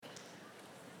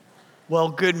Well,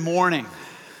 good morning.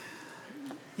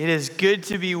 It is good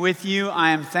to be with you.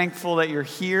 I am thankful that you're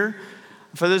here.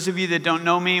 For those of you that don't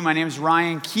know me, my name is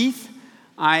Ryan Keith.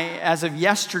 As of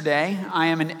yesterday, I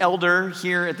am an elder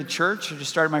here at the church. I just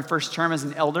started my first term as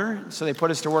an elder, so they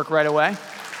put us to work right away.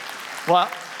 Well,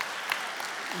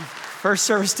 first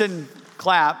service didn't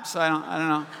clap, so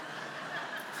I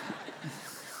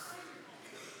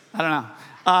don't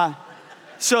know.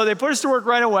 So they put us to work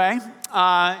right away.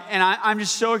 And I'm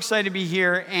just so excited to be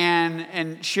here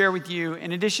and share with you.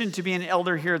 In addition to being an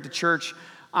elder here at the church,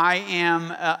 I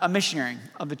am a missionary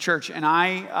of the church. And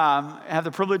I have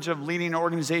the privilege of leading an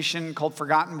organization called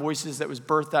Forgotten Voices that was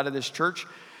birthed out of this church.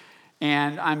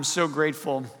 And I'm so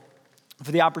grateful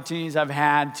for the opportunities I've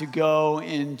had to go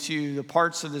into the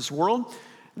parts of this world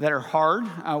that are hard.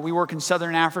 We work in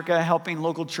Southern Africa, helping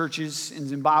local churches in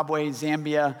Zimbabwe,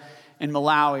 Zambia, and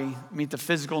Malawi meet the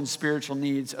physical and spiritual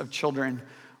needs of children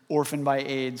orphaned by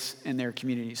AIDS in their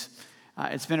communities.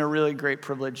 It's been a really great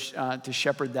privilege to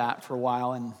shepherd that for a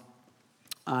while, and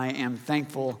I am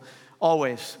thankful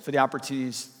always for the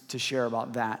opportunities to share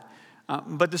about that.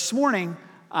 But this morning,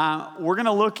 we're going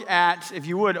to look at, if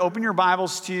you would, open your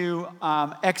Bibles to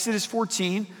Exodus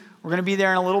 14. We're going to be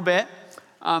there in a little bit.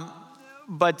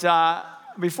 But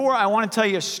before, I want to tell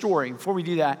you a story. Before we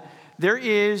do that, there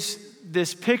is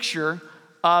this picture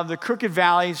of the Crooked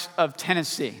Valleys of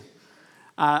Tennessee.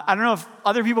 I don't know if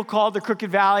other people call it the Crooked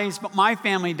Valleys, but my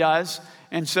family does.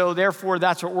 And so therefore,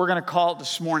 that's what we're going to call it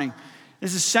this morning.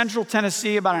 This is central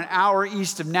Tennessee, about an hour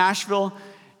east of Nashville.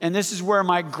 And this is where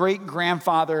my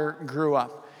great-grandfather grew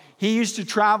up. He used to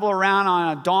travel around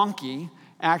on a donkey,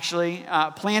 actually,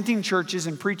 planting churches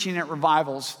and preaching at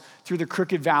revivals through the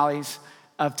Crooked Valleys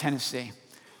of Tennessee.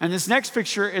 And this next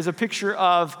picture is a picture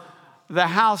of the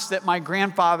house that my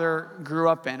grandfather grew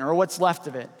up in, or what's left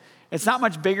of it. It's not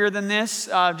much bigger than this,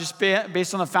 just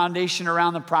based on the foundation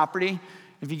around the property,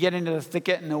 if you get into the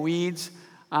thicket and the weeds.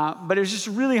 But it was just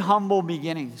really humble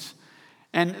beginnings.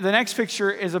 And the next picture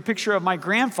is a picture of my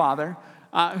grandfather,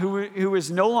 who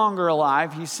is no longer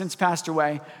alive. He's since passed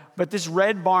away. But this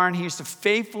red barn he used to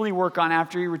faithfully work on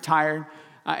after he retired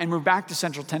and moved back to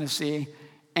central Tennessee.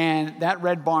 And that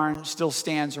red barn still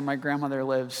stands where my grandmother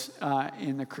lives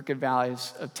in the Crooked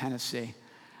Valleys of Tennessee.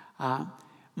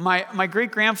 My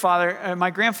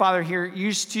grandfather here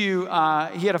used to,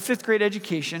 he had a fifth grade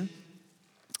education,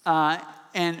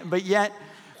 but yet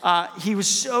he was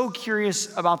so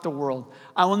curious about the world.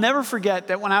 I will never forget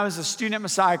that when I was a student at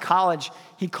Messiah College,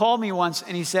 he called me once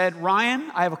and he said,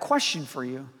 "Ryan, I have a question for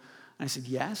you." And I said,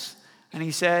 "Yes." And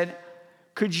he said,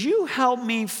 "Could you help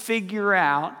me figure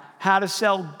out how to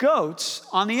sell goats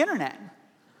on the internet?"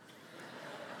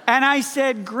 And I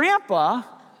said, "Grandpa,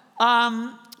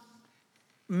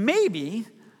 maybe,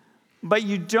 but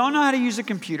you don't know how to use a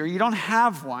computer. You don't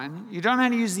have one. You don't know how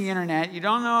to use the internet. You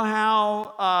don't know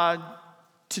how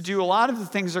to do a lot of the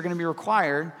things that are going to be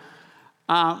required.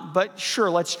 But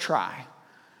sure, let's try."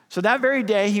 So that very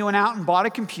day, he went out and bought a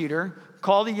computer,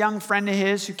 called a young friend of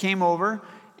his who came over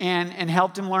and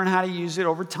helped him learn how to use it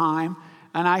over time.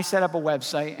 And I set up a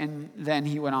website, and then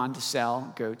he went on to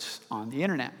sell goats on the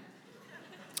internet.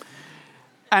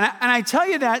 And I tell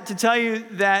you that to tell you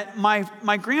that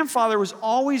my grandfather was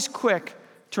always quick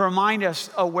to remind us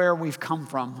of where we've come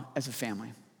from as a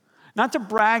family. Not to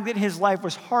brag that his life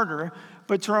was harder,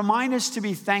 but to remind us to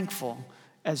be thankful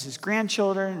as his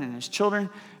grandchildren and his children,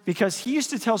 because he used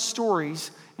to tell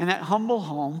stories in that humble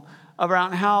home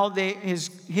about how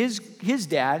his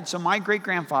dad, so my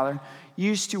great-grandfather,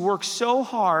 used to work so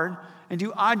hard and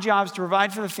do odd jobs to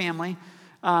provide for the family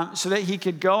so that he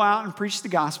could go out and preach the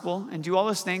gospel and do all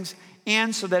those things,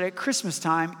 and so that at Christmas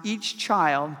time, each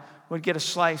child would get a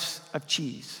slice of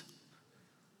cheese.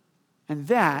 And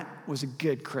that was a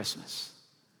good Christmas.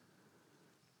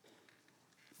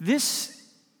 This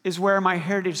is where my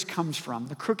heritage comes from,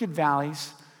 the Crooked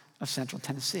Valleys of Central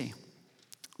Tennessee.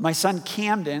 My son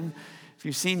Camden, if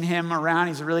you've seen him around,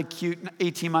 he's a really cute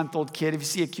 18-month-old kid. If you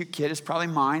see a cute kid, it's probably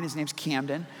mine. His name's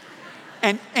Camden.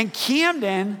 And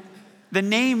Camden, the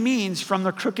name means from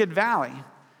the Crooked Valley.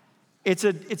 It's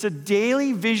a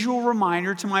daily visual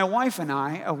reminder to my wife and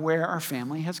I of where our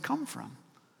family has come from.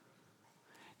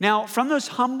 Now, from those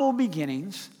humble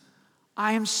beginnings,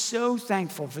 I am so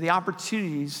thankful for the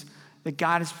opportunities that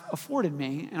God has afforded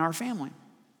me and our family.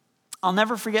 I'll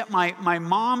never forget my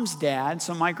mom's dad,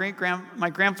 so my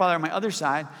grandfather on my other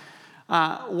side,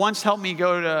 once helped me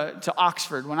go to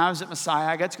Oxford. When I was at Messiah,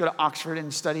 I got to go to Oxford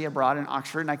and study abroad in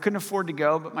Oxford, and I couldn't afford to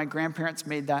go, but my grandparents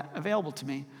made that available to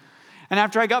me. And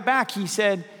after I got back, he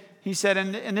said,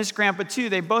 and this grandpa too,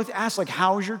 they both asked, like,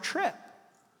 "How was your trip?"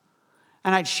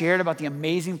 And I'd shared about the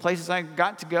amazing places I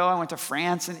got to go. I went to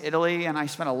France and Italy, and I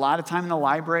spent a lot of time in the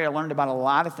library. I learned about a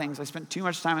lot of things. I spent too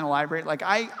much time in the library. Like,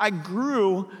 I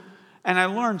grew, and I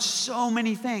learned so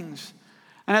many things.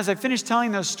 And as I finished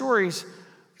telling those stories,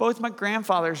 both my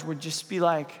grandfathers would just be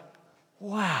like,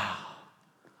 wow,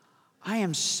 I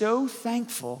am so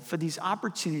thankful for these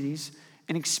opportunities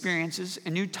and experiences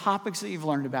and new topics that you've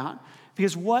learned about,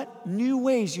 because what new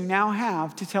ways you now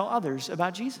have to tell others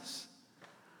about Jesus.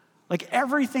 Like,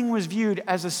 everything was viewed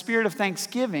as a spirit of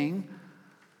thanksgiving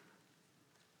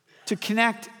to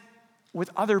connect with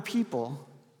other people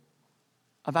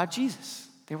about Jesus.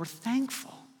 They were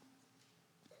thankful.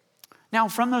 Now,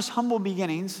 from those humble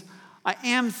beginnings, I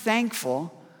am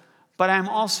thankful, but I'm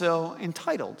also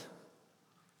entitled.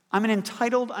 I'm an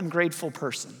entitled, ungrateful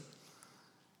person.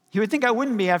 You would think I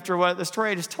wouldn't be after what the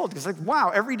story I just told, because, like,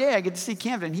 wow, every day I get to see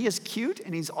Camden. He is cute,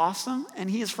 and he's awesome, and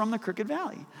he is from the Crooked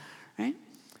Valley, right?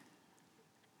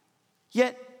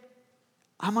 Yet,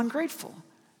 I'm ungrateful.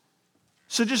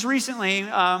 So just recently,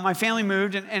 my family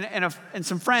moved, and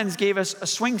some friends gave us a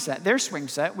swing set, their swing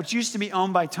set, which used to be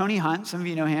owned by Tony Hunt. Some of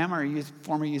you know him, or a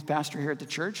former youth pastor here at the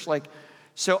church.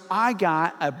 So I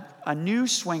got a new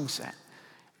swing set,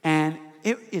 and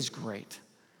it is great.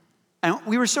 And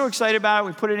we were so excited about it,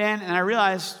 we put it in, and I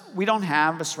realized we don't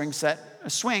have a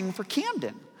swing for Camden.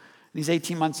 And he's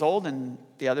 18 months old, and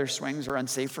the other swings are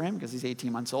unsafe for him because he's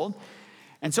 18 months old.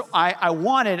 And so I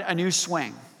wanted a new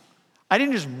swing. I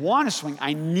didn't just want a swing,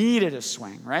 I needed a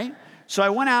swing, right? So I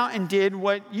went out and did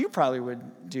what you probably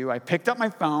would do. I picked up my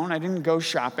phone. I didn't go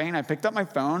shopping. I picked up my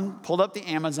phone, pulled up the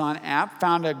Amazon app,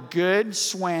 found a good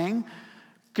swing,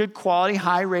 good quality,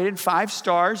 high-rated, 5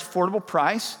 stars, affordable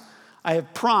price. I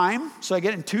have Prime, so I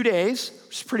get it in 2 days,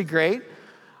 which is pretty great.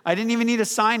 I didn't even need to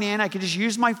sign in. I could just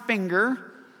use my finger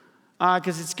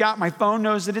because my phone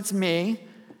knows that it's me.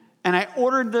 And I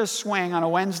ordered the swing on a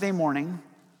Wednesday morning.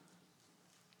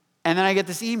 And then I get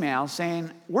this email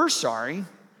saying, we're sorry.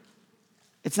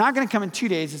 It's not going to come in 2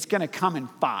 days. It's going to come in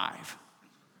 5.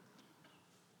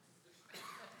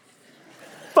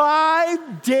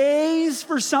 5 days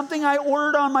for something I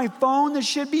ordered on my phone that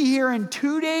should be here in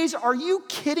 2 days? Are you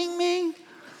kidding me?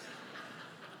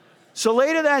 So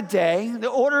later that day, the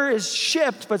order is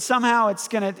shipped, but somehow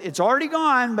it's already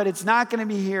gone, but it's not going to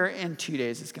be here in 2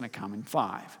 days. It's going to come in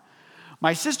 5.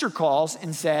 My sister calls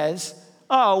and says,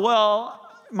 oh, well,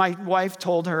 my wife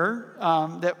told her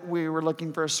that we were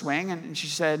looking for a swing, and she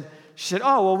said,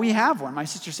 oh, well, we have one. My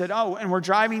sister said, oh, and we're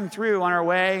driving through on our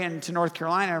way into North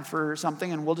Carolina for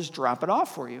something, and we'll just drop it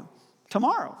off for you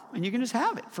tomorrow, and you can just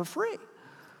have it for free.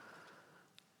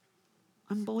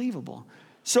 Unbelievable.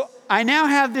 So I now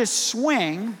have this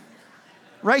swing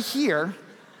right here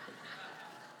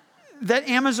that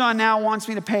Amazon now wants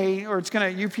me to pay, or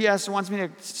UPS wants me to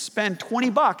spend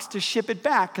 $20 to ship it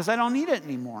back because I don't need it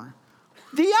anymore.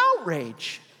 The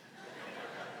outrage.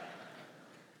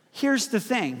 Here's the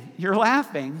thing. You're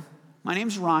laughing. My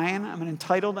name's Ryan. I'm an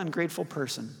entitled, ungrateful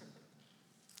person.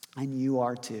 And you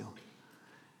are too.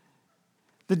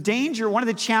 The danger, one of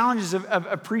the challenges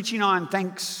of preaching on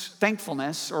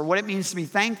thankfulness, or what it means to be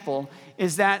thankful,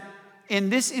 is that in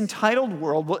this entitled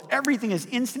world, well, everything is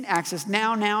instant access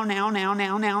now, and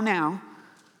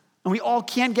we all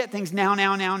can get things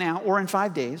now, or in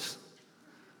 5 days,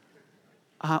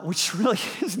 which really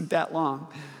isn't that long.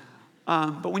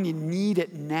 But when you need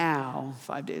it now,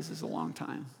 5 days is a long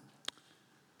time.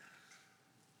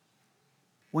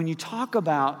 When you talk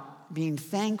about being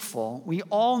thankful, we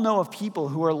all know of people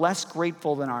who are less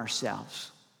grateful than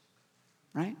ourselves,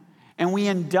 right? And we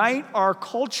indict our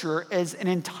culture as an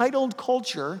entitled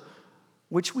culture,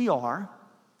 which we are,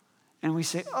 and we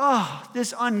say, oh,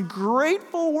 this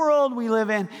ungrateful world we live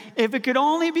in, if it could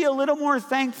only be a little more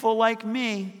thankful like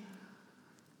me.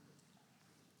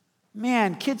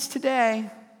 Man, kids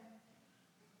today,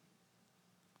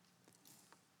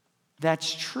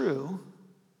 that's true.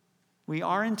 We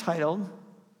are entitled.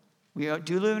 We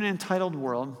do live in an entitled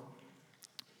world.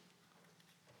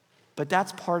 But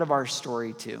that's part of our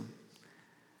story too.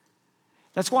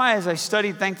 That's why as I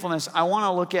studied thankfulness,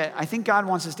 I think God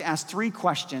wants us to ask 3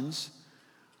 questions.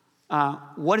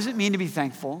 What does it mean to be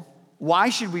thankful? Why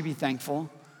should we be thankful?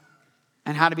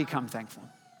 And how to become thankful.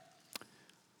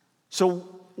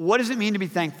 So what does it mean to be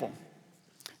thankful?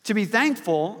 To be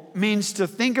thankful means to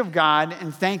think of God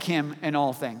and thank Him in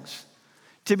all things.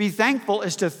 To be thankful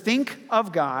is to think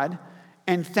of God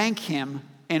and thank Him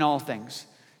in all things.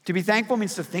 To be thankful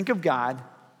means to think of God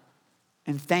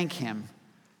and thank Him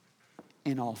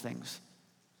in all things.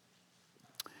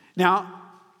 Now,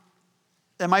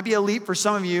 that might be a leap for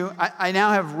some of you. I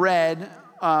now have read,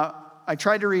 I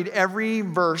tried to read every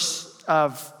verse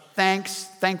of thanks,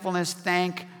 thankfulness,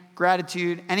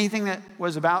 gratitude, anything that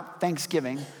was about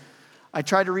Thanksgiving. I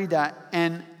tried to read that.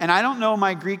 And I don't know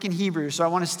my Greek and Hebrew, so I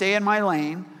want to stay in my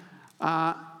lane.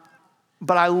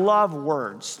 But I love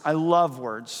words. I love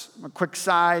words. A quick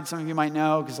side, some of you might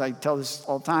know because I tell this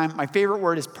all the time. My favorite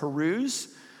word is peruse.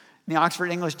 In the Oxford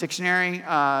English Dictionary,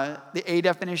 the A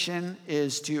definition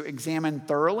is to examine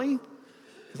thoroughly.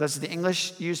 That's what the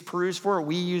English use peruse for.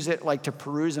 We use it like to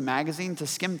peruse a magazine, to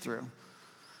skim through.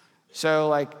 So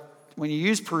like when you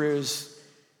use peruse,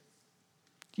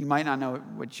 you might not know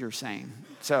what you're saying.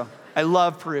 So I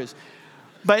love peruse.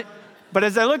 But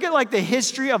as I look at like the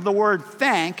history of the word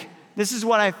thank, this is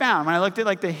what I found. When I looked at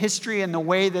like the history and the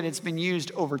way that it's been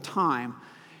used over time,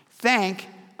 thank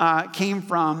came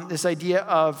from this idea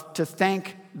of to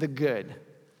thank the good,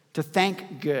 to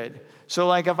thank good. So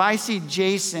like if I see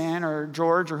Jason or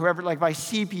George or whoever, like if I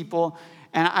see people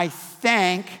and I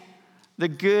thank the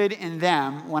good in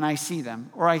them when I see them,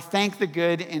 or I thank the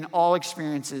good in all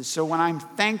experiences. So when I'm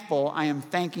thankful, I am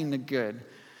thanking the good.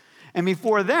 And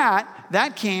before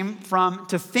that came from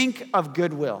to think of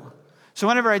goodwill. So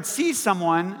whenever I'd see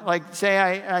someone, like say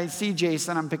I see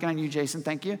Jason, I'm picking on you, Jason,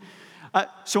 thank you.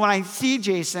 So when I see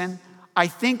Jason, I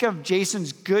think of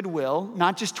Jason's goodwill,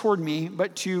 not just toward me,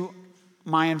 but to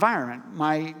my environment,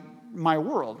 my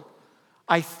world.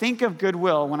 I think of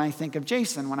goodwill when I think of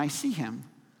Jason, when I see him.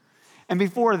 And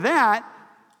before that,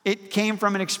 it came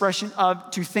from an expression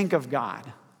of to think of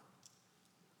God.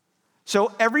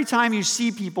 So every time you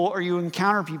see people or you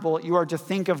encounter people, you are to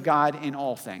think of God in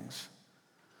all things.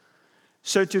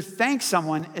 So to thank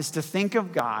someone is to think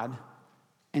of God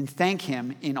and thank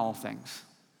him in all things.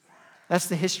 That's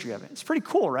the history of it. It's pretty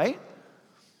cool, right?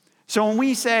 So when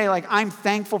we say, like, I'm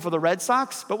thankful for the Red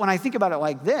Sox, but when I think about it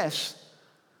like this,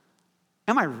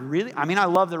 am I really? I mean, I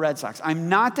love the Red Sox. I'm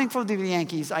not thankful to the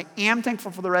Yankees. I am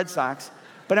thankful for the Red Sox.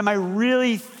 But am I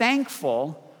really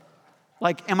thankful?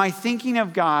 Like, am I thinking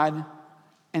of God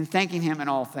and thanking him in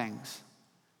all things?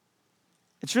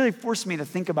 It's really forced me to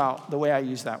think about the way I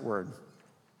use that word.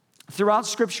 Throughout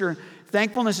Scripture,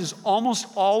 thankfulness is almost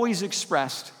always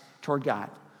expressed toward God.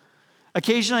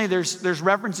 Occasionally, there's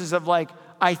references of like,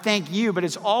 I thank you, but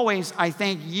it's always, I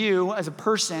thank you as a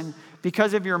person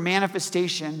because of your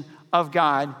manifestation of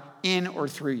God in or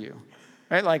through you.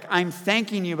 Right? Like, I'm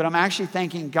thanking you, but I'm actually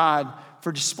thanking God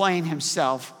for displaying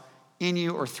himself in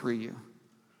you or through you.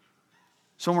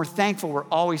 So when we're thankful, we're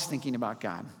always thinking about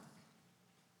God.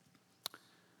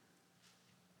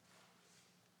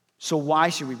 So why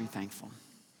should we be thankful?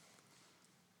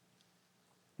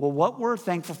 Well, what we're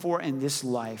thankful for in this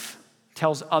life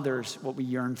tells others what we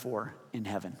yearn for in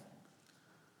heaven.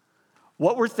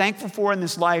 What we're thankful for in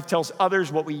this life tells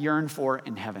others what we yearn for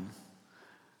in heaven.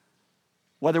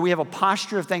 Whether we have a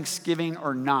posture of thanksgiving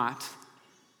or not,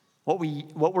 what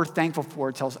we're thankful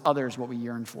for tells others what we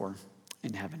yearn for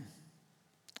in heaven.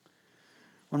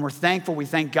 When we're thankful, we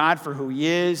thank God for who he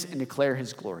is and declare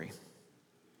his glory.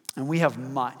 And we have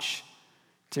much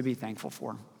to be thankful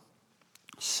for.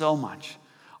 So much.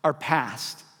 Our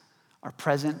past, our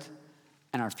present,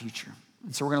 and our future.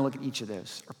 And so we're going to look at each of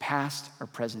those. Our past, our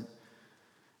present,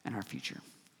 and our future.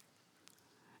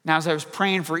 Now, as I was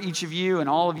praying for each of you and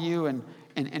all of you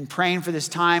and praying for this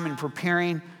time and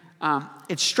preparing,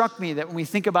 it struck me that when we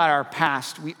think about our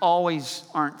past, we always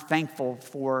aren't thankful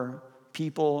for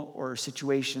people or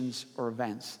situations or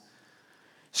events.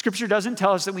 Scripture doesn't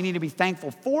tell us that we need to be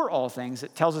thankful for all things.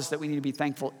 It tells us that we need to be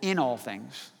thankful in all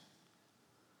things.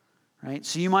 Right?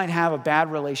 So you might have a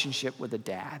bad relationship with a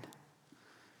dad.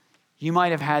 You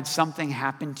might have had something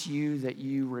happen to you that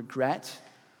you regret,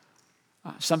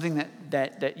 something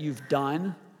that you've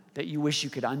done that you wish you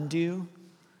could undo.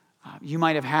 You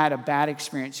might have had a bad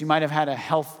experience. You might have had a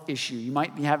health issue. You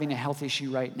might be having a health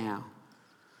issue right now.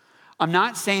 I'm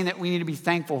not saying that we need to be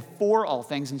thankful for all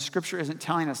things, and Scripture isn't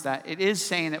telling us that. It is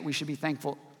saying that we should be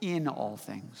thankful in all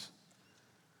things.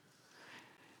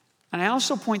 And I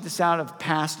also point this out of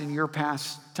past and your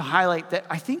past to highlight that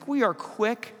I think we are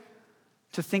quick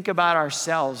to think about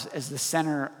ourselves as the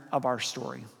center of our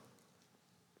story.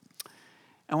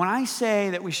 And when I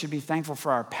say that we should be thankful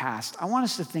for our past, I want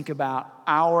us to think about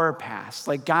our past,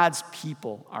 like God's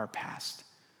people, our past.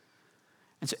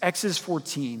 And so Exodus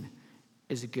 14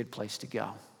 is a good place to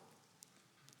go.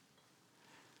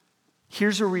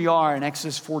 Here's where we are in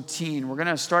Exodus 14. We're going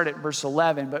to start at verse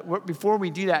 11, but before we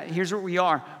do that, here's where we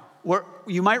are.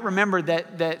 You might remember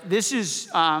that this is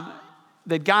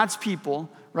that God's people,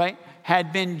 right,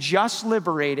 had been just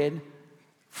liberated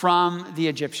from the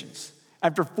Egyptians.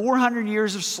 After 400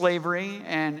 years of slavery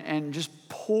and just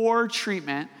poor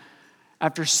treatment,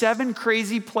 after 7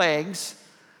 crazy plagues,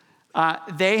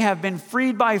 they have been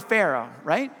freed by Pharaoh,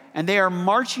 right? And they are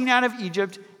marching out of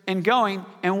Egypt and going.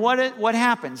 And what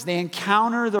happens? They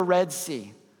encounter the Red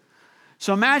Sea.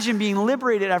 So imagine being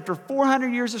liberated after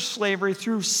 400 years of slavery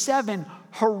through 7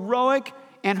 heroic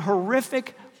and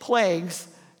horrific plagues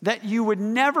that you would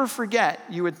never forget.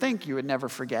 You would think you would never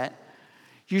forget.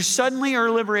 You suddenly are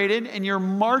liberated and you're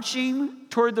marching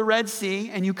toward the Red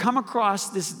Sea and you come across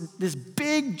this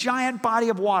big giant body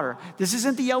of water. This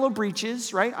isn't the Yellow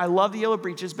Breeches, right? I love the Yellow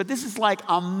Breeches, but this is like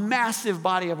a massive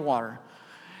body of water.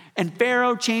 And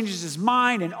Pharaoh changes his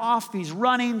mind and off he's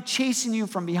running, chasing you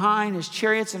from behind. His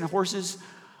chariots and horses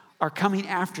are coming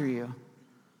after you.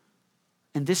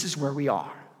 And this is where we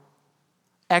are.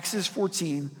 Exodus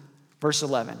 14, verse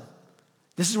 11.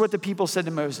 This is what the people said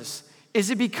to Moses. Is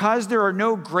it because there are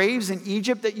no graves in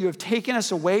Egypt that you have taken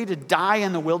us away to die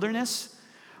in the wilderness?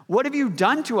 What have you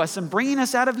done to us in bringing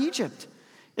us out of Egypt?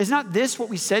 Is not this what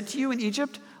we said to you in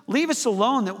Egypt? Leave us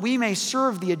alone that we may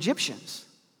serve the Egyptians.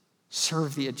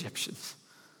 Serve the Egyptians.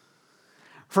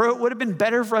 For it would have been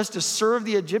better for us to serve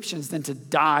the Egyptians than to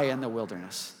die in the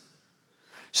wilderness.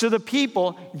 So the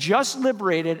people, just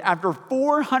liberated after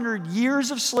 400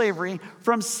 years of slavery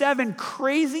from 7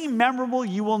 crazy, memorable,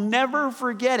 you will never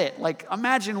forget it. Like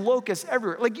imagine locusts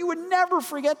everywhere. Like you would never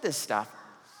forget this stuff.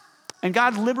 And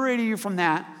God liberated you from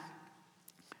that.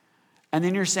 And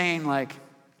then you're saying like,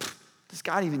 does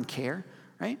God even care,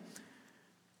 right?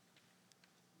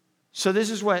 So this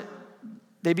is what,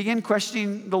 they begin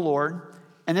questioning the Lord.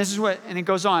 And this is what, and it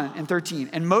goes on in 13.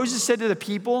 And Moses said to the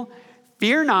people,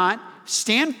 fear not,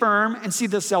 stand firm and see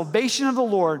the salvation of the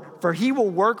Lord, for he will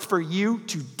work for you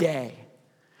today.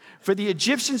 For the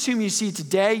Egyptians whom you see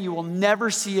today, you will never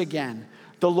see again.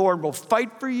 The Lord will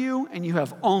fight for you, and you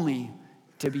have only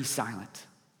to be silent.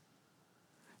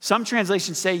 Some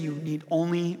translations say you need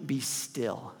only be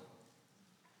still.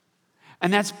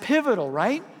 And that's pivotal,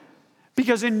 right?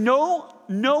 Because in no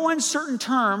uncertain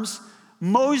terms,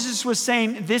 Moses was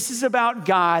saying, this is about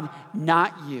God,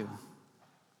 not you.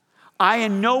 I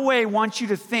in no way want you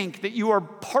to think that you are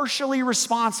partially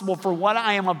responsible for what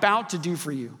I am about to do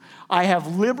for you. I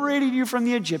have liberated you from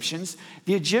the Egyptians.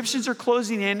 The Egyptians are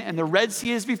closing in and the Red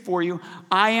Sea is before you.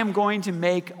 I am going to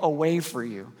make a way for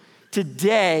you.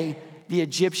 Today, the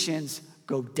Egyptians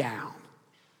go down.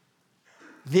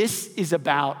 This is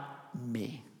about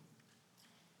me.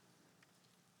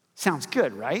 Sounds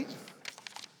good, right?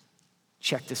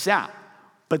 Check this out.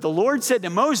 But the Lord said to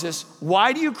Moses,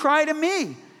 why do you cry to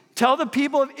me? Tell the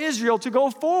people of Israel to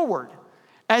go forward,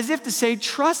 as if to say,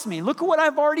 trust me, look at what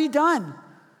I've already done,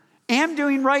 am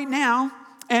doing right now,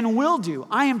 and will do.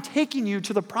 I am taking you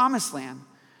to the promised land.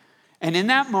 And in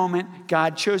that moment,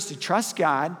 God chose to trust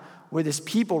God with his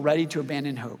people ready to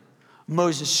abandon hope.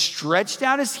 Moses stretched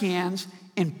out his hands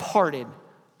and parted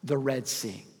the Red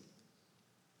Sea.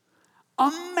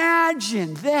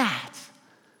 Imagine that.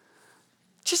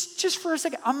 Just for a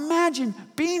second, imagine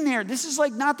being there. This is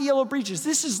like not the Yellow Breeches.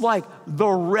 This is like the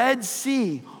Red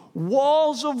Sea.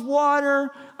 Walls of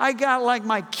water. I got like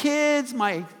my kids,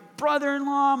 my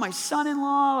brother-in-law, my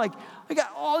son-in-law. Like I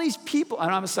got all these people. I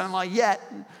don't have a son-in-law yet.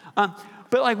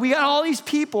 But like we got all these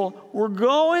people. We're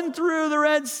going through the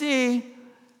Red Sea.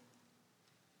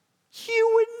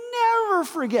 You would never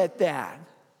forget that.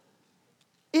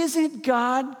 Isn't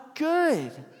God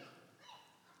good?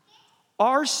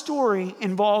 Our story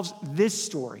involves this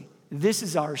story. This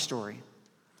is our story.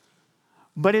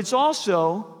 But it's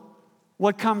also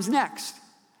what comes next.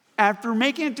 After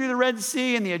making it through the Red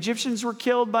Sea and the Egyptians were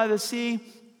killed by the sea,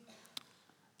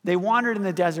 they wandered in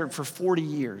the desert for 40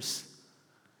 years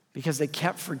because they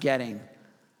kept forgetting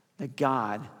that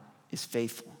God is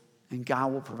faithful and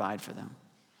God will provide for them.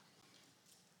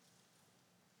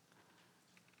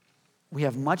 We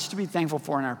have much to be thankful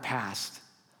for in our past.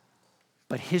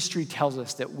 But history tells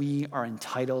us that we are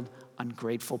entitled,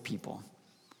 ungrateful people.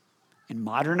 And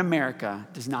modern America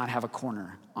does not have a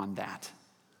corner on that.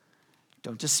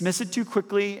 Don't dismiss it too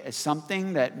quickly as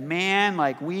something that, man,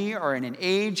 like we are in an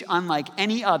age unlike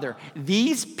any other.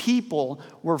 These people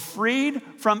were freed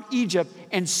from Egypt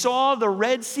and saw the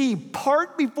Red Sea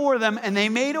part before them, and they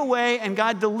made a way, and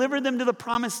God delivered them to the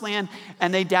promised land,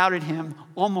 and they doubted him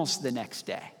almost the next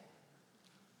day.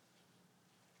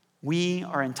 We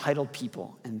are entitled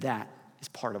people, and that is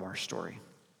part of our story.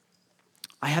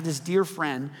 I have this dear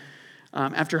friend,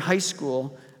 after high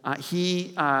school,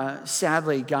 he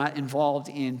sadly got involved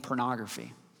in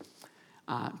pornography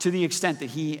to the extent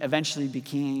that he eventually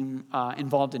became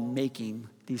involved in making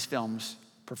these films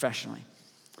professionally.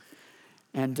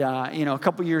 And, a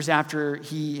couple years after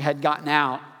he had gotten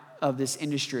out of this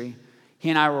industry, he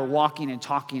and I were walking and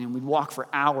talking, and we'd walk for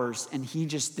hours, and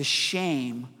the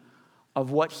shame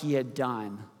of what he had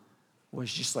done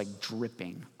was just like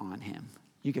dripping on him.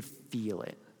 You could feel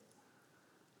it.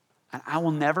 And I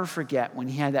will never forget when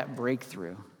he had that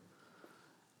breakthrough,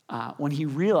 when he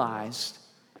realized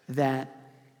that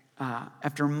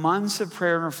after months of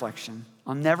prayer and reflection,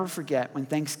 I'll never forget when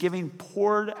Thanksgiving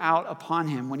poured out upon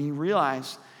him, when he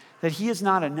realized that he is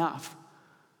not enough.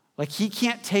 Like he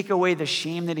can't take away the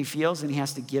shame that he feels, and he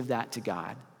has to give that to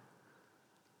God.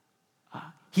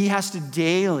 He has to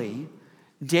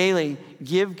daily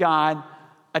give God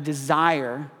a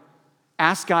desire,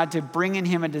 ask God to bring in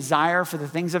him a desire for the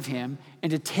things of him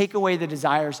and to take away the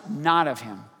desires not of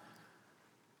him.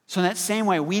 So in that same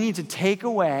way, we need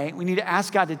to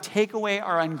ask God to take away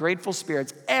our ungrateful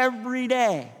spirits every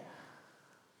day,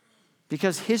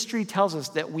 because history tells us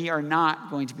that we are not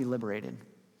going to be liberated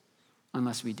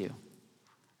unless we do.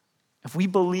 If we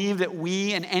believe that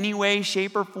we in any way,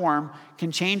 shape, or form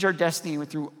can change our destiny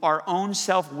through our own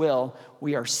self-will,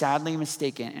 we are sadly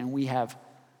mistaken, and we have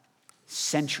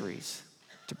centuries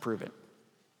to prove it.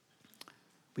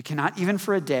 We cannot even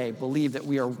for a day believe that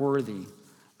we are worthy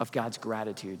of God's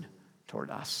gratitude toward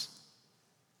us.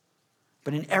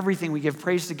 But in everything we give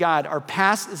praise to God. Our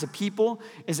past as a people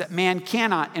is that man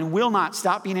cannot and will not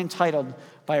stop being entitled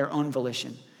by our own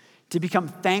volition. To become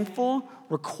thankful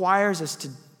requires us to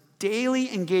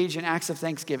daily engage in acts of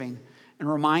thanksgiving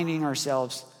and reminding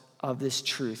ourselves of this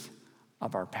truth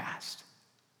of our past.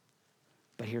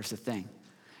 But here's the thing.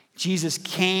 Jesus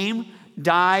came,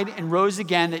 died, and rose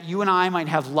again that you and I might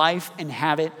have life and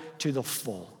have it to the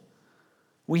full.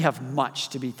 We have much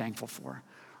to be thankful for.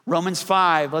 Romans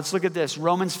 5, let's look at this.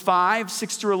 Romans 5,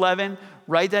 6 through 11,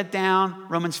 write that down.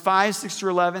 Romans 5, 6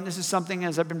 through 11. This is something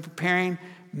as I've been preparing.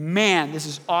 Man, this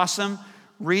is awesome.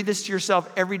 Read this to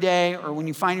yourself every day, or when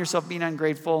you find yourself being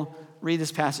ungrateful, read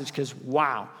this passage because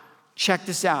wow, check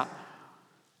this out.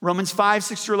 Romans 5,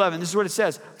 6 through 11, this is what it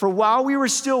says. For while we were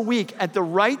still weak, at the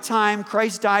right time,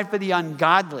 Christ died for the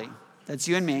ungodly. That's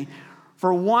you and me.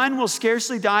 For one will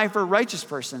scarcely die for a righteous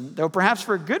person, though perhaps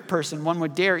for a good person, one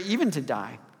would dare even to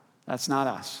die. That's not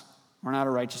us. We're not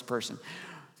a righteous person.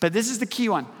 But this is the key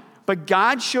one. But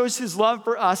God shows his love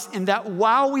for us in that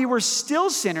while we were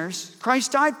still sinners,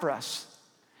 Christ died for us.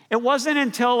 It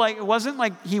wasn't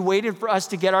like he waited for us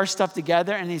to get our stuff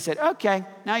together and he said, okay,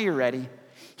 now you're ready.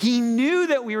 He knew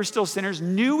that we were still sinners,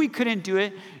 knew we couldn't do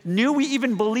it, knew we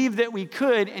even believed that we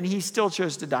could, and he still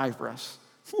chose to die for us.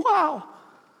 Wow.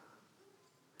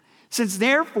 Since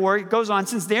therefore, it goes on,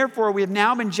 since therefore we have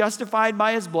now been justified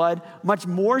by his blood, much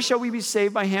more shall we be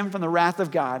saved by him from the wrath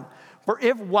of God. For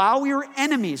if while we were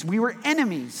enemies, we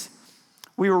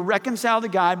were reconciled to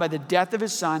God by the death of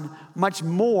his son, much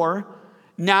more,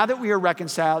 now that we are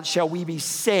reconciled, shall we be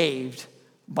saved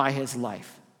by his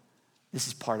life. This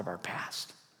is part of our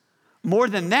past. More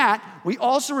than that, we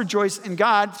also rejoice in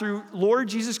God through Lord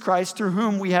Jesus Christ, through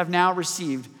whom we have now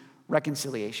received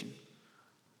reconciliation.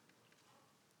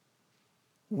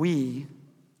 We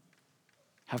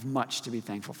have much to be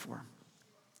thankful for.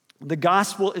 The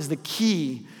gospel is the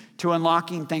key to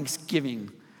unlocking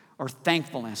thanksgiving or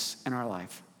thankfulness in our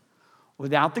life.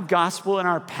 Without the gospel in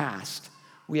our past,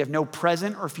 we have no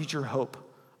present or future hope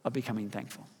of becoming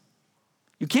thankful.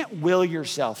 You can't will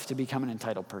yourself to become an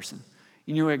entitled person.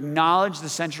 You need to acknowledge the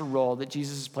central role that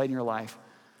Jesus has played in your life.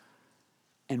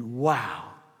 And wow,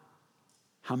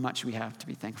 how much we have to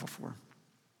be thankful for.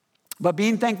 But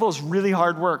being thankful is really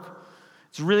hard work.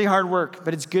 It's really hard work,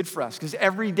 but it's good for us because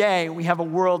every day we have a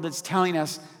world that's telling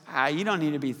us, you don't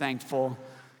need to be thankful.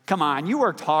 Come on, you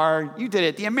worked hard. You did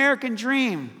it. The American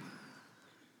dream.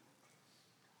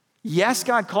 Yes,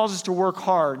 God calls us to work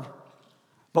hard,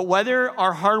 but whether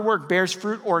our hard work bears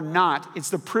fruit or not, it's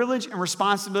the privilege and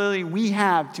responsibility we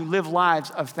have to live lives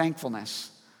of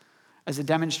thankfulness as a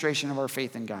demonstration of our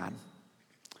faith in God.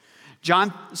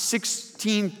 John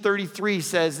 16:33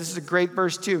 says, this is a great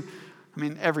verse too. I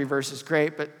mean, every verse is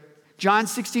great, but John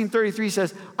 16:33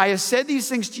 says, I have said these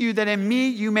things to you that in me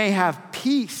you may have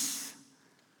peace.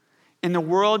 In the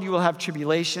world you will have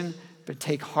tribulation, but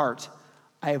take heart,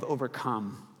 I have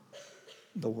overcome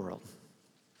the world.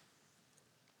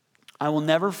 I will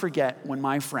never forget when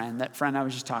my friend, that friend I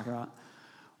was just talking about,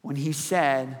 when he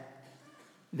said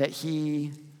that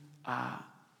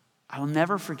I will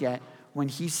never forget when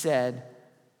he said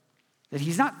that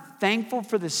he's not thankful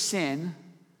for the sin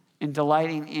and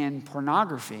delighting in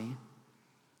pornography,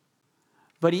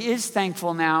 but he is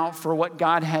thankful now for what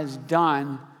God has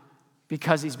done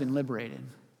because he's been liberated.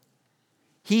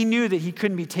 He knew that he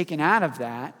couldn't be taken out of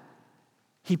that.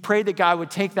 He prayed that God would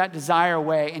take that desire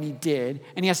away, and he did.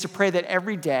 And he has to pray that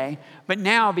every day. But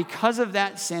now, because of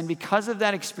that sin, because of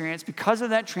that experience, because of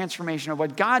that transformation of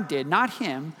what God did, not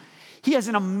him, He has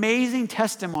an amazing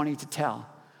testimony to tell.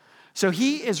 So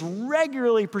he is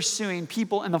regularly pursuing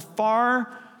people in the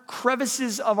far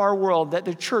crevices of our world that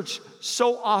the church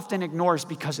so often ignores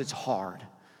because it's hard.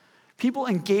 People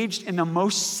engaged in the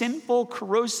most sinful,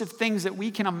 corrosive things that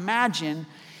we can imagine.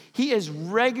 He is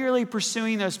regularly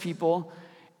pursuing those people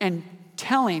and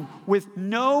telling with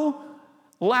no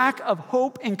lack of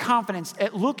hope and confidence,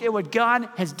 look at what God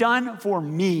has done for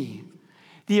me.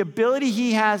 The ability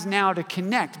he has now to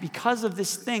connect because of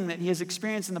this thing that he has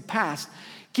experienced in the past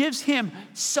gives him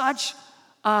such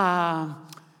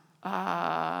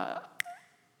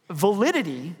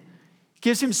validity,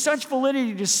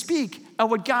 to speak of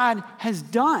what God has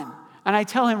done. And I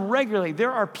tell him regularly,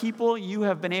 there are people you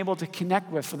have been able to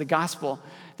connect with for the gospel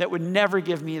that would never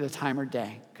give me the time or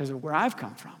day because of where I've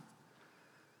come from.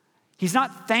 He's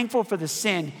not thankful for the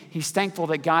sin. He's thankful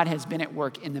that God has been at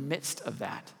work in the midst of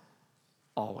that,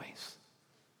 always.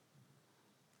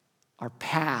 Our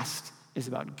past is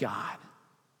about God,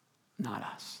 not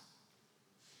us.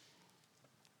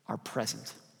 Our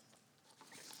present.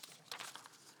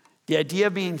 The idea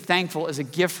of being thankful is a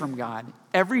gift from God.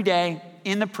 Every day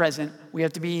in the present, we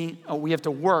have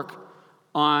to work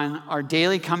on our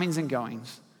daily comings and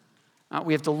goings.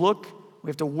 We have to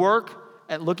work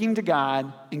at looking to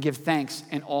God and give thanks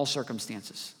in all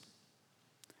circumstances.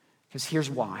 Because here's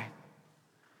why.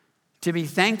 To be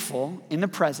thankful in the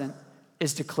present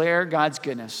is to declare God's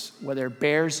goodness, whether it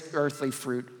bears earthly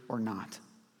fruit or not.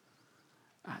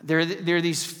 There are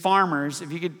these farmers.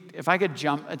 If I could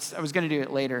jump, I was going to do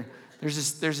it later. There's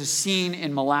a scene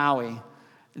in Malawi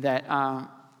that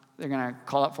they're going to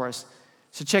call up for us.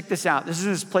 So check this out. This is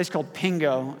this place called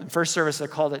Pingo. In first service, I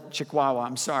called it Chikwawa.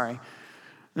 I'm sorry.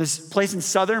 This place in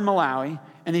southern Malawi,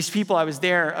 and these people, I was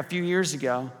there a few years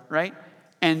ago, right?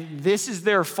 And this is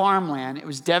their farmland. It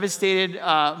was devastated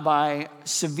by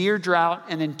severe drought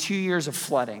and then 2 years of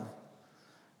flooding.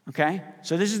 Okay?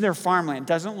 So this is their farmland. It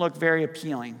doesn't look very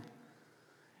appealing.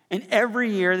 And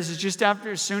every year, this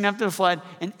is soon after the flood,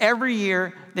 and every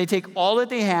year they take all that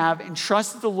they have and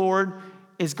trust that the Lord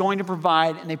is going to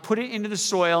provide, and they put it into the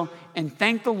soil and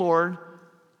thank the Lord,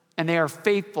 and they are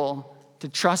faithful to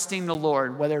trusting the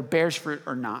Lord, whether it bears fruit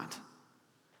or not.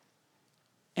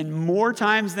 And more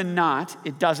times than not,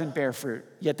 it doesn't bear fruit,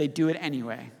 yet they do it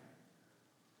anyway.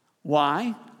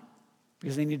 Why?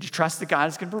 Because they need to trust that God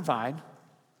is going to provide.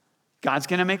 God's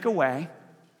going to make a way.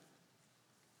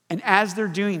 And as they're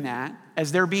doing that,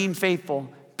 as they're being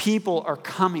faithful, people are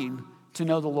coming to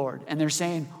know the Lord. And they're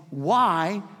saying,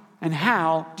 why and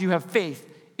how do you have faith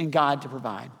in God to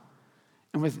provide?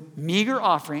 And with meager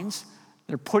offerings,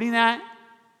 they're putting that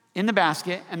in the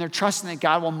basket and they're trusting that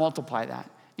God will multiply that.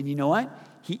 And you know what?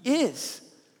 He is.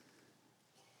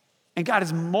 And God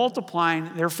is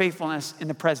multiplying their faithfulness in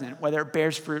the present, whether it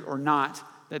bears fruit or not,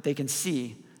 that they can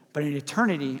see. But in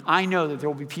eternity, I know that there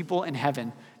will be people in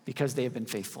heaven because they have been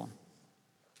faithful.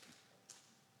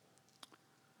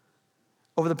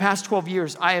 Over the past 12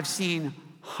 years, I have seen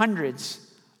hundreds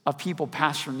of people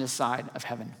pass from this side of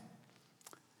heaven.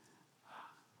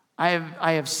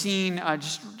 I have seen,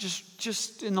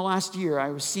 just in the last year,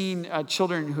 I was seeing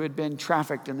children who had been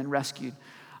trafficked and then rescued.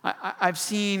 I've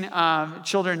seen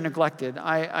children neglected.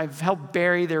 I've helped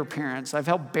bury their parents. I've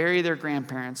helped bury their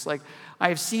grandparents. I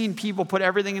have seen people put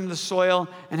everything into the soil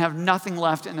and have nothing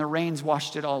left, and the rains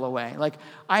washed it all away.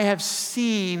 I have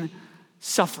seen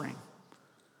suffering.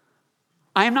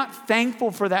 I am not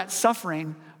thankful for that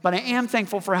suffering, but I am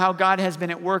thankful for how God has been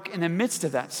at work in the midst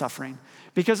of that suffering.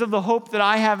 Because of the hope that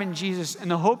I have in Jesus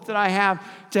and the hope that I have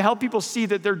to help people see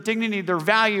that their dignity, their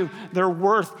value, their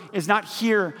worth is not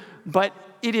here, but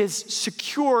it is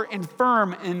secure and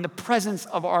firm in the presence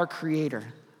of our Creator.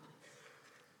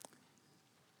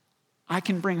 I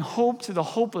can bring hope to the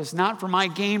hopeless, not for my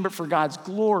gain, but for God's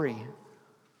glory.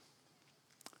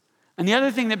 And the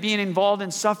other thing that being involved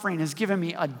in suffering has given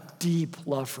me a deep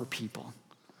love for people.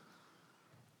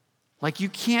 You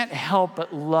can't help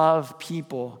but love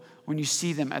people when you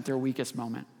see them at their weakest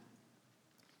moment.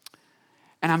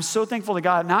 And I'm so thankful to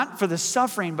God, not for the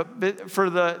suffering, but for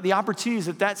the opportunities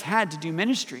that's had to do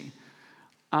ministry.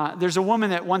 There's a woman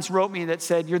that once wrote me that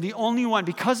said, you're the only one,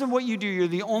 because of what you do, you're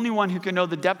the only one who can know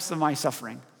the depths of my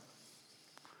suffering.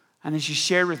 And then she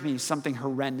shared with me something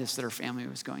horrendous that her family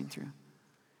was going through.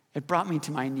 It brought me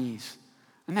to my knees.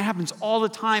 And that happens all the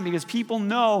time because people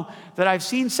know that I've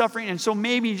seen suffering, and so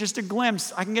maybe just a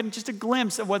glimpse, I can get just a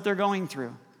glimpse of what they're going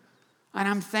through. And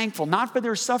I'm thankful, not for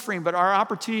their suffering, but our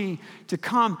opportunity to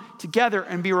come together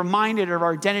and be reminded of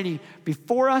our identity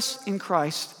before us in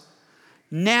Christ,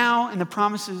 now in the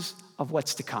promises of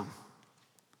what's to come.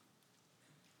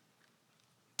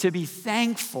 To be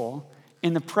thankful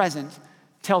in the present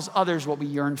tells others what we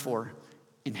yearn for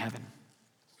in heaven.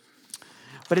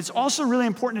 But it's also really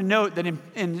important to note that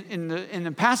in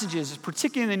the passages,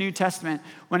 particularly in the New Testament,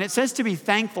 when it says to be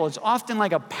thankful, it's often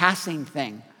like a passing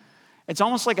thing. It's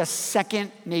almost like a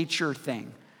second nature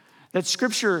thing. That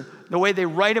Scripture, the way they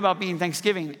write about being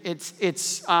thanksgiving,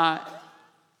 it's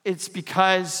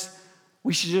because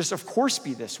we should just, of course,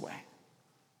 be this way.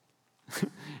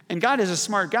 And God is a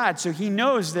smart God, so he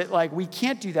knows that like we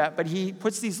can't do that, but he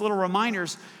puts these little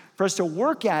reminders for us to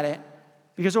work at it,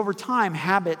 because over time,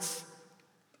 habits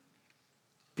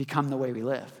become the way we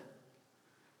live.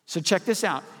 So check this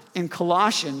out. In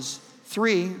Colossians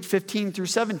 3:15 through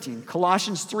 17,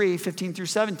 Colossians 3:15 through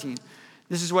 17,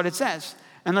 this is what it says.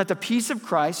 And let the peace of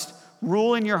Christ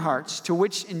rule in your hearts, to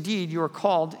which indeed you are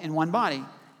called in one body,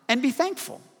 and be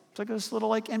thankful. It's like this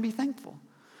little and be thankful.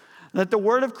 Let the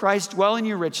word of Christ dwell in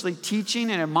you richly,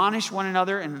 teaching and admonish one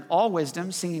another in all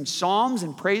wisdom, singing psalms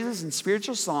and praises and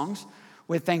spiritual songs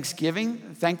with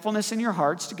thankfulness in your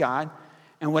hearts to God.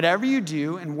 And whatever you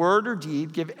do in word or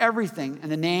deed, give everything in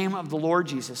the name of the Lord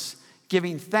Jesus,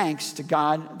 giving thanks to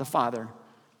God the Father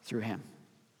through him.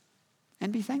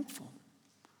 And be thankful,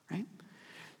 right?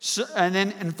 So, and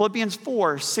then in Philippians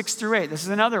 4:6 through 8, this is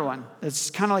another one that's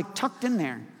kind of like tucked in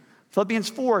there. Philippians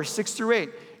 4:6 through 8,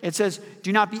 it says,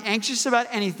 do not be anxious about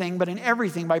anything, but in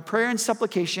everything, by prayer and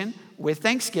supplication, with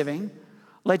thanksgiving,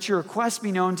 let your requests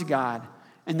be known to God.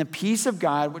 And the peace of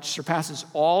God, which surpasses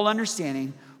all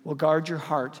understanding, will guard your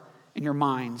heart and your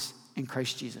minds in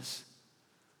Christ Jesus.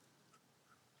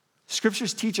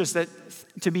 Scriptures teach us that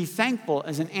to be thankful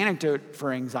is an antidote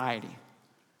for anxiety.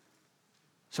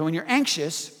 So when you're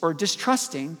anxious or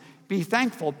distrusting, be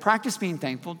thankful, practice being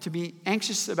thankful, to be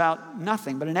anxious about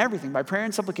nothing, but in everything, by prayer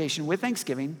and supplication, with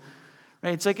thanksgiving.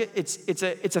 Right? It's like it's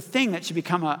a thing that should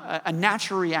become a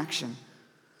natural reaction.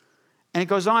 And it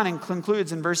goes on and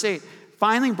concludes in verse 8.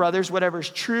 Finally, brothers, whatever is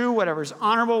true, whatever is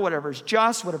honorable, whatever is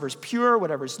just, whatever is pure,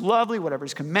 whatever is lovely, whatever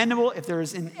is commendable, if there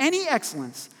is in any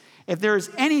excellence, if there is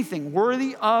anything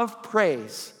worthy of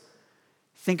praise,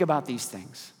 think about these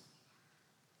things.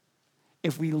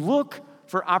 If we look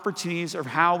for opportunities of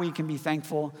how we can be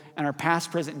thankful in our past,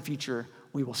 present, and future,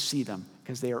 we will see them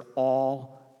because they are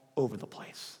all over the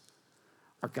place.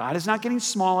 Our God is not getting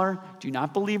smaller. Do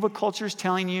not believe what culture is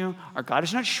telling you. Our God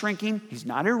is not shrinking. He's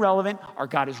not irrelevant. Our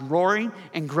God is roaring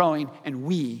and growing, and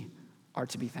we are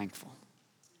to be thankful.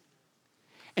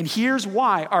 And here's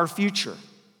why our future.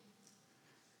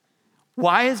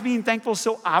 Why is being thankful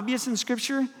so obvious in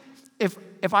Scripture?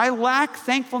 If I lack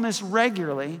thankfulness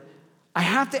regularly, I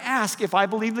have to ask if I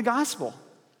believe the gospel.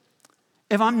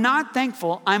 If I'm not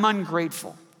thankful, I'm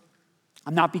ungrateful.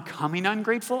 I'm not becoming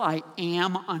ungrateful. I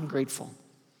am ungrateful.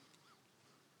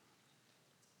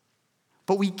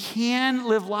 But we can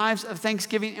live lives of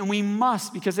thanksgiving, and we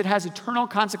must, because it has eternal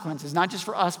consequences, not just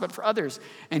for us, but for others.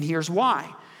 And here's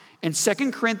why. In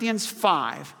 2 Corinthians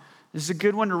 5, this is a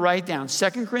good one to write down.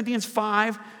 2 Corinthians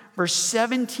 5, verse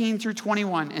 17 through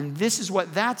 21. And this is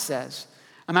what that says.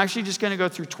 I'm actually just going to go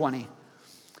through 20.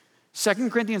 2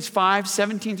 Corinthians 5,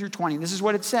 17 through 20. This is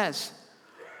what it says.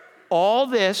 All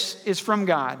this is from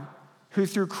God, who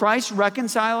through Christ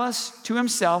reconciled us to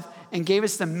himself and gave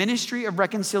us the ministry of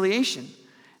reconciliation.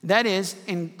 That is,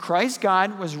 in Christ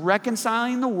God was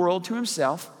reconciling the world to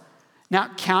himself,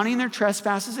 not counting their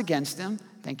trespasses against them,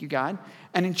 thank you God,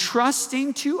 and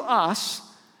entrusting to us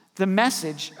the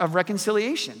message of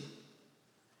reconciliation.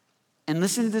 And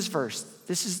listen to this verse.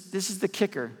 This is the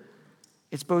kicker.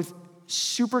 It's both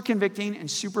super convicting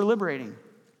and super liberating.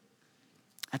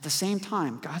 At the same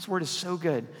time, God's word is so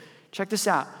good. Check this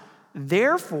out.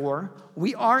 Therefore,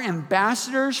 we are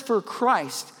ambassadors for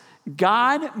Christ,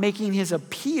 God making his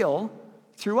appeal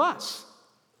through us.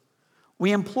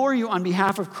 We implore you on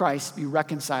behalf of Christ, be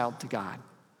reconciled to God.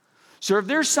 So if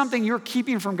there's something you're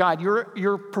keeping from God,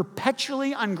 you're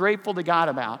perpetually ungrateful to God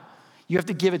about, you have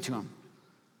to give it to him.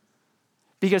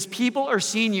 Because people are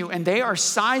seeing you and they are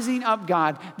sizing up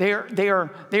God. They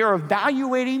are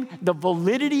evaluating the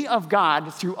validity of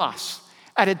God through us.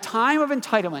 At a time of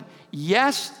entitlement,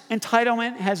 yes,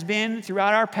 entitlement has been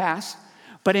throughout our past,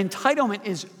 but entitlement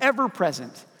is ever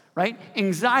present, right?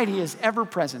 Anxiety is ever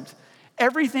present.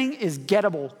 Everything is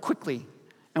gettable quickly,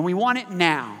 and we want it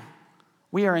now.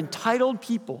 We are entitled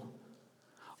people.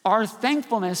 Our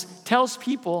thankfulness tells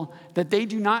people that they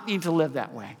do not need to live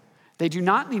that way. They do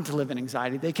not need to live in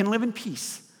anxiety. They can live in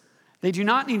peace. They do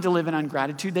not need to live in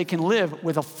ungratitude. They can live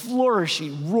with a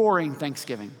flourishing, roaring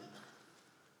thanksgiving.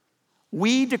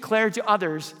 We declare to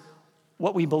others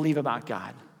what we believe about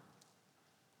God.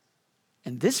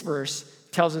 And this verse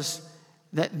tells us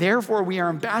that therefore we are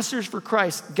ambassadors for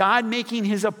Christ, God making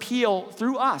his appeal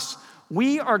through us.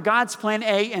 We are God's plan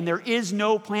A, and there is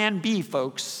no plan B,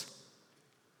 folks.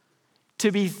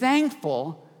 To be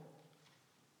thankful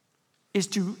is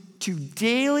to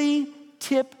daily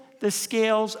tip the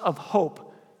scales of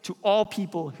hope to all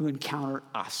people who encounter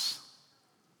us.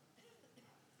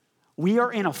 We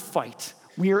are in a fight.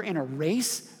 We are in a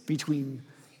race between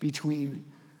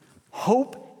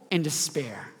hope and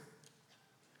despair.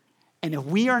 And if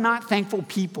we are not thankful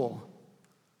people,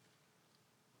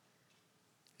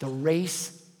 the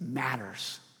race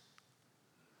matters.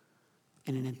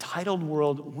 In an entitled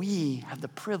world, we have the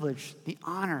privilege, the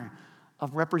honor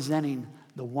of representing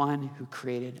the one who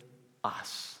created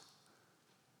us.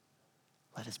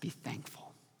 Let us be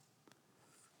thankful.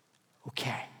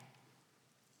 Okay.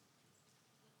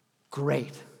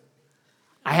 Great.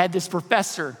 I had this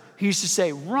professor who used to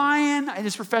say, Ryan, I had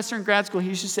this professor in grad school, he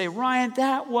used to say, Ryan,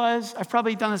 I've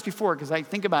probably done this before because I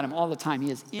think about him all the time. He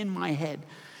is in my head.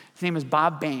 His name is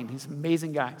Bob Bain. He's an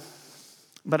amazing guy,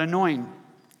 but annoying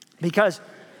because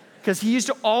he used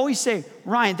to always say,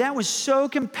 Ryan, that was so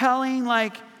compelling.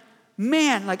 Like,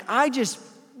 man, like I just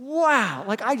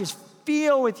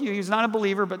feel with you. He was not a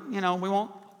believer, but we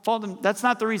won't fault him. That's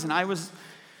not the reason.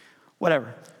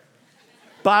 Whatever.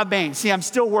 Bob Bain. See, I'm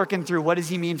still working through what does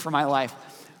he mean for my life.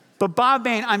 But Bob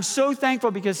Bain, I'm so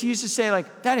thankful because he used to say,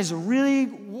 like, that is really,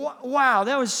 wow,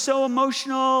 that was so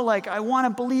emotional. Like, I want to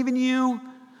believe in you.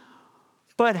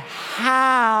 But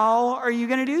how are you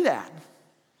going to do that?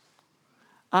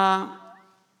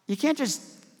 You can't just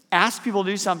ask people to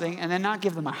do something and then not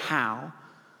give them a how.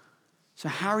 So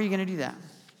how are you going to do that?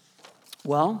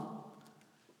 Well,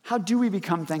 how do we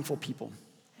become thankful people?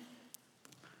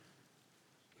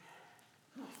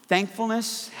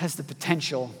 Thankfulness has the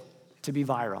potential to be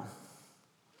viral.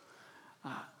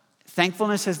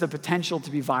 Thankfulness has the potential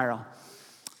to be viral.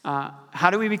 How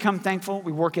do we become thankful?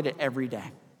 We work at it every day.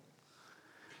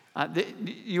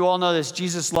 You all know this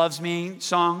Jesus Loves Me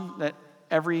song that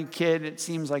every kid, it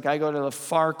seems like I go to the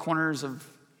far corners of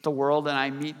the world and I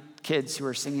meet kids who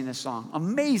are singing this song.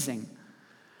 Amazing.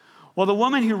 Well, the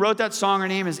woman who wrote that song, her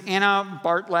name is Anna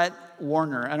Bartlett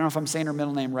Warner. I don't know if I'm saying her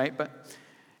middle name right, but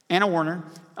Anna Warner.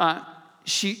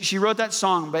 She wrote that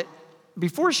song, but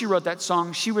before she wrote that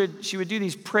song, she would do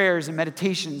these prayers and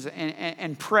meditations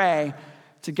and pray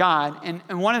to God.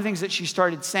 And one of the things that she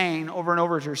started saying over and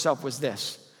over to herself was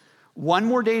this: one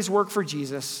more day's work for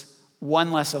Jesus,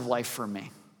 one less of life for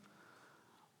me.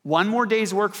 One more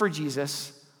day's work for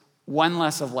Jesus, one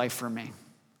less of life for me.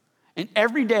 And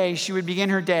every day she would begin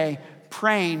her day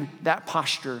praying that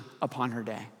posture upon her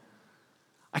day.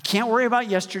 I can't worry about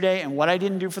yesterday and what I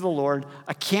didn't do for the Lord.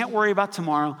 I can't worry about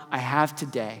tomorrow. I have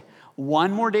today.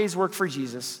 One more day's work for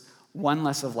Jesus, one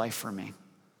less of life for me.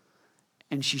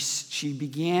 And she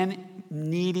began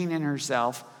kneading in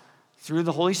herself, through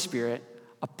the Holy Spirit,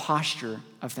 a posture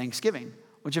of thanksgiving,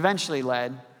 which eventually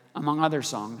led, among other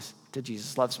songs, to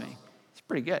Jesus Loves Me. It's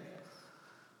pretty good.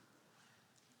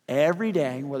 Every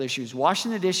day, whether she was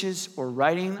washing the dishes or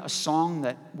writing a song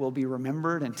that will be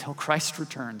remembered until Christ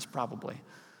returns, probably,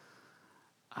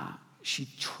 she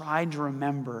tried to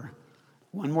remember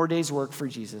one more day's work for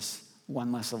Jesus,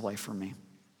 one less of life for me.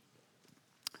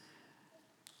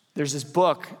 There's this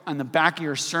book on the back of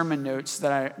your sermon notes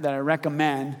that I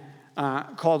recommend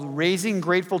called Raising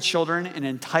Grateful Children in an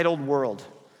Entitled World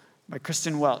by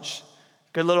Kristen Welch.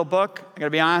 Good little book. I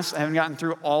gotta be honest, I haven't gotten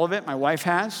through all of it. My wife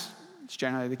has. It's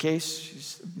generally the case.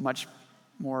 She's a much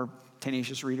more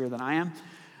tenacious reader than I am.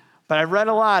 But I've read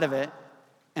a lot of it,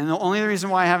 and the only reason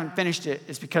why I haven't finished it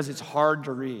is because it's hard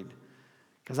to read.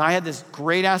 Because I had this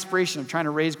great aspiration of trying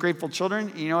to raise grateful children.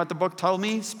 And you know what the book told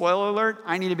me? Spoiler alert,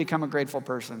 I need to become a grateful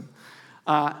person.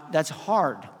 That's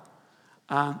hard.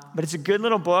 But it's a good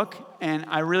little book, and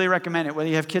I really recommend it, whether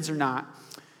you have kids or not.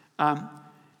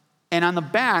 And on the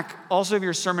back, also of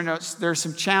your sermon notes, there's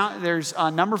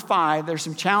number 5. There's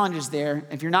some challenges there.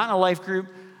 If you're not in a life group,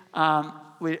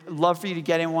 we'd love for you to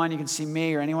get in one. You can see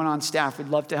me or anyone on staff. We'd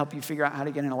love to help you figure out how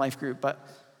to get in a life group.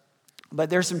 But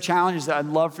there's some challenges that I'd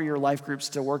love for your life groups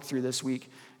to work through this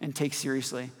week and take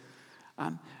seriously.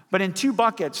 But in 2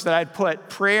 buckets that I'd put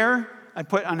prayer, I'd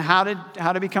put on how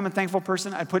to become a thankful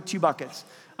person, I'd put 2 buckets.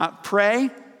 Pray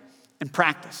and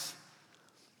practice.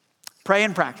 Pray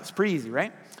and practice. Pretty easy,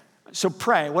 right? So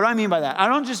pray. What do I mean by that? I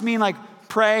don't just mean like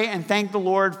pray and thank the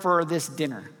Lord for this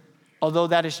dinner, although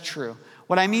that is true.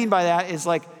 What I mean by that is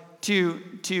like to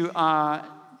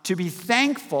be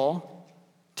thankful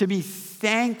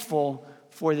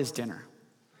for this dinner,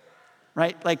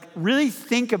 right? Like really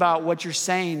think about what you're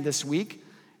saying this week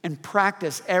and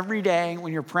practice every day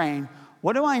when you're praying.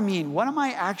 What do I mean? What am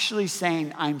I actually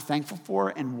saying I'm thankful for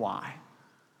and why?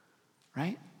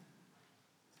 Right?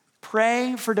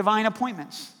 Pray for divine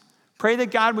appointments. Pray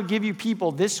that God would give you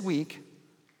people this week,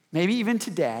 maybe even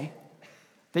today,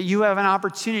 that you have an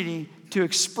opportunity to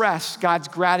express God's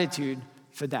gratitude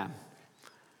for them.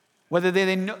 Whether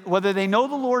they know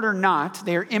the Lord or not,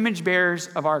 they are image bearers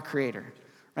of our Creator,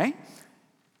 right?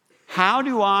 How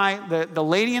do I, the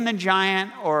Lady and the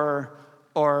Giant or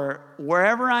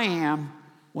wherever I am,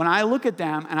 when I look at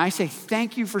them and I say,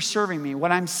 thank you for serving me,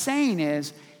 what I'm saying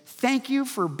is, thank you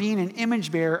for being an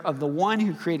image bearer of the one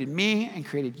who created me and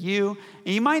created you.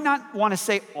 And you might not want to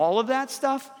say all of that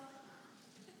stuff,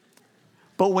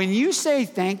 but when you say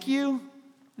thank you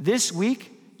this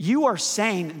week, you are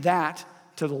saying that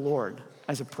to the Lord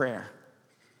as a prayer.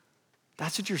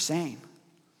 That's what you're saying.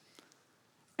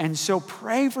 And so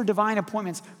pray for divine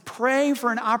appointments. Pray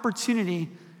for an opportunity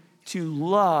to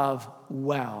love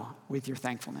well with your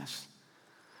thankfulness.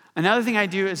 Another thing I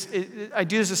do is, I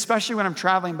do this especially when I'm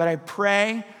traveling, but I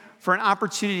pray for an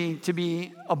opportunity to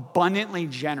be abundantly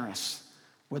generous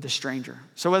with a stranger.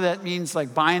 So whether that means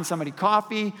like buying somebody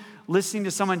coffee, listening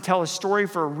to someone tell a story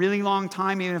for a really long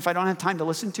time, even if I don't have time to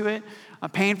listen to it,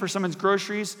 paying for someone's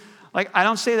groceries. Like, I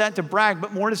don't say that to brag,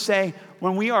 but more to say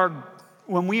when we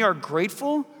are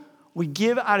grateful, we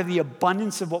give out of the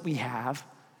abundance of what we have,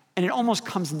 and it almost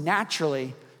comes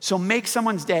naturally. So make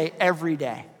someone's day every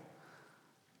day.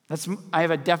 I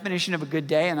have a definition of a good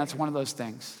day, and that's one of those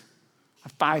things. I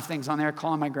have 5 things on there.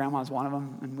 Calling my grandma is one of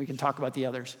them, and we can talk about the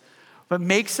others. But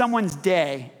make someone's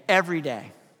day every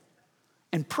day.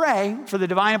 And pray for the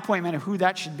divine appointment of who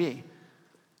that should be.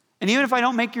 And even if I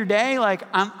don't make your day, like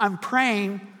I'm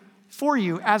praying for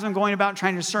you as I'm going about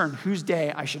trying to discern whose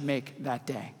day I should make that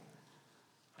day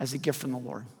as a gift from the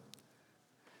Lord.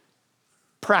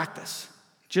 Practice.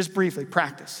 Just briefly,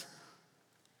 practice.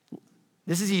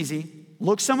 This is easy.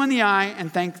 Look someone in the eye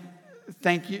and thank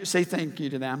you. Say thank you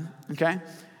to them. Okay.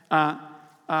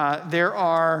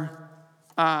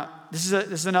 This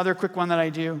is another quick one that I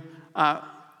do.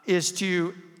 Is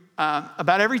to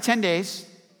about every 10 days.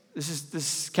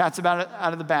 This cat's about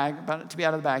out of the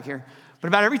bag here. But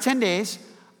about every 10 days,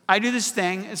 I do this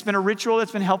thing. It's been a ritual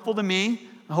that's been helpful to me.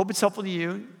 I hope it's helpful to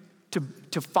you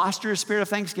to foster a spirit of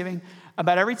thanksgiving.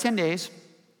 About every 10 days,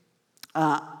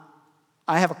 I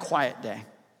have a quiet day.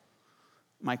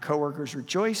 My coworkers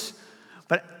rejoice,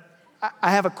 but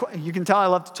you can tell I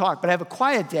love to talk, but I have a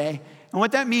quiet day. And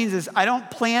what that means is I don't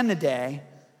plan the day.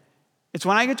 It's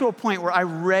when I get to a point where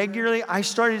I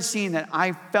started seeing that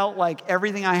I felt like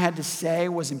everything I had to say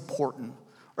was important,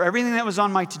 or everything that was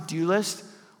on my to-do list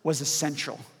was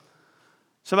essential.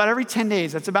 So about every 10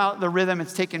 days, that's about the rhythm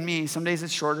it's taken me. Some days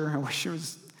it's shorter, I wish it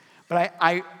was. But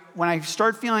when I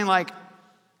start feeling like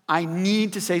I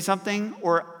need to say something,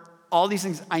 or all these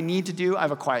things I need to do, I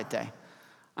have a quiet day.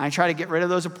 I try to get rid of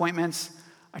those appointments.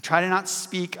 I try to not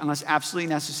speak unless absolutely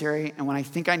necessary, and when I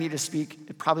think I need to speak,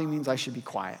 it probably means I should be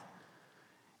quiet.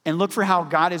 And look for how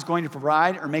God is going to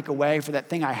provide or make a way for that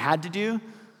thing I had to do,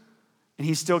 and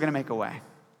he's still going to make a way.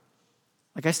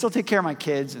 Like, I still take care of my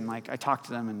kids, and like I talk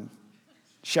to them and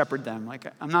shepherd them. Like,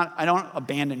 I don't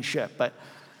abandon ship, but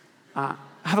I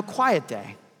have a quiet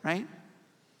day, right?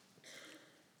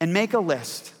 And make a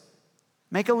list.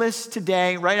 Make a list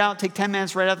today, take 10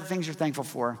 minutes, write out the things you're thankful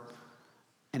for,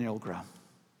 and it'll grow.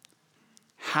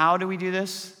 How do we do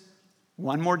this?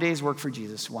 One more day's work for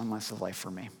Jesus, one less of life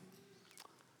for me.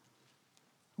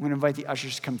 I'm going to invite the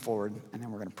ushers to come forward, and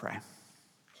then we're going to pray.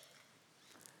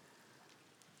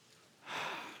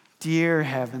 Dear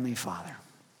Heavenly Father,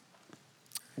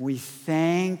 we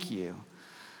thank you.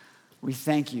 We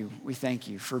thank you. We thank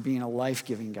you for being a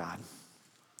life-giving God.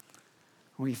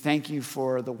 We thank you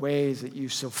for the ways that you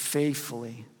so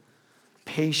faithfully,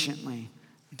 patiently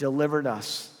delivered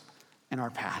us in our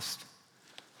past.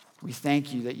 We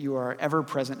thank you that you are our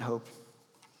ever-present hope.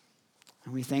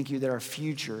 And we thank you that our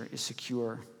future is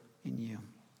secure in you.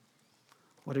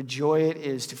 What a joy it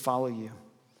is to follow you.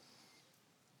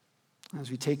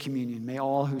 As we take communion, may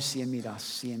all who see and meet us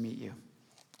see and meet you.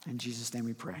 In Jesus' name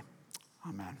we pray.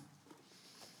 Amen.